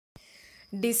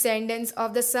Descendants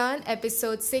of the Sun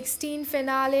episode 16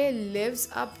 finale lives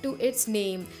up to its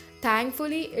name.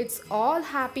 Thankfully, it's all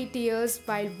happy tears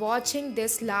while watching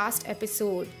this last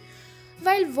episode.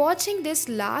 While watching this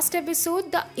last episode,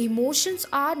 the emotions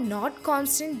are not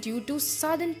constant due to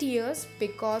sudden tears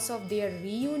because of their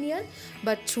reunion,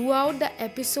 but throughout the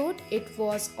episode, it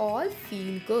was all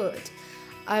feel good.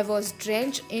 I was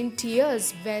drenched in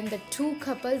tears when the two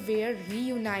couple were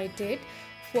reunited.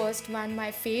 First one,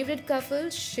 my favorite couple,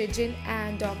 Shijin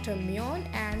and Dr. Myeon,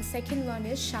 and second one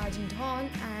is Shajin Don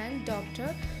and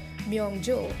Dr.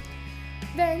 Myung-jo.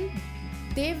 When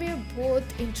they will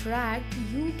both interact,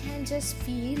 you can just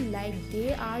feel like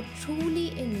they are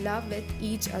truly in love with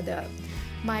each other.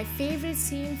 My favorite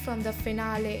scene from the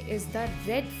finale is the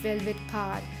red velvet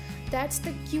part. That's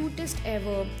the cutest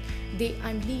ever. They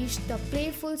unleashed the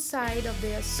playful side of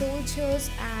their soldiers,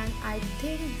 and I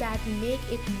think that make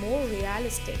it more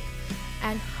realistic.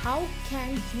 And how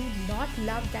can you not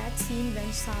love that scene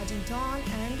when Sergeant Dawn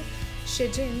and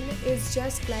Shijin is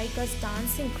just like us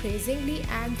dancing crazily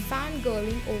and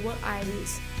fangirling over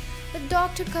idols. The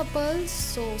doctor couple,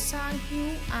 So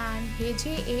Sang-hyo and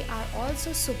Hye-jae are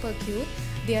also super cute.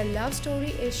 Their love story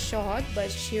is short, but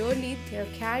surely their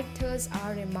characters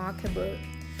are remarkable.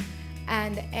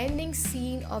 And the ending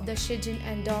scene of the Shijin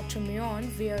and Dr. Myeon,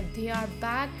 where they are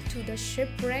back to the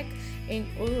shipwreck in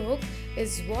Uruk,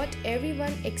 is what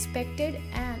everyone expected,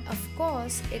 and of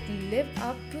course it lived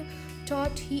up to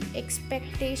his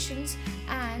expectations,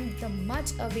 and the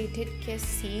much awaited kiss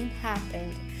scene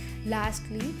happened.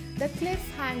 Lastly, the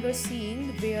cliffhanger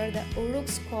scene where the Uruk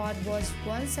squad was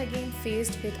once again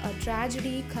faced with a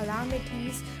tragedy,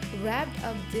 calamities, wrapped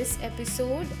up this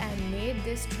episode and made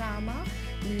this drama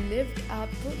lived up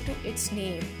to its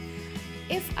name.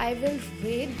 If I will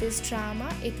rate this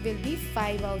drama, it will be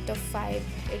 5 out of 5.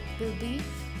 It will be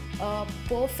a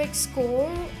perfect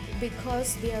score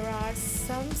because there are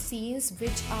some scenes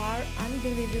which are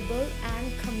unbelievable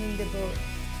and commendable.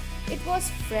 It was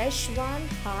fresh one,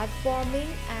 heartwarming,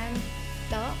 and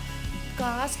the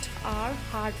cast are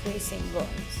heart-racing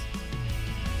ones.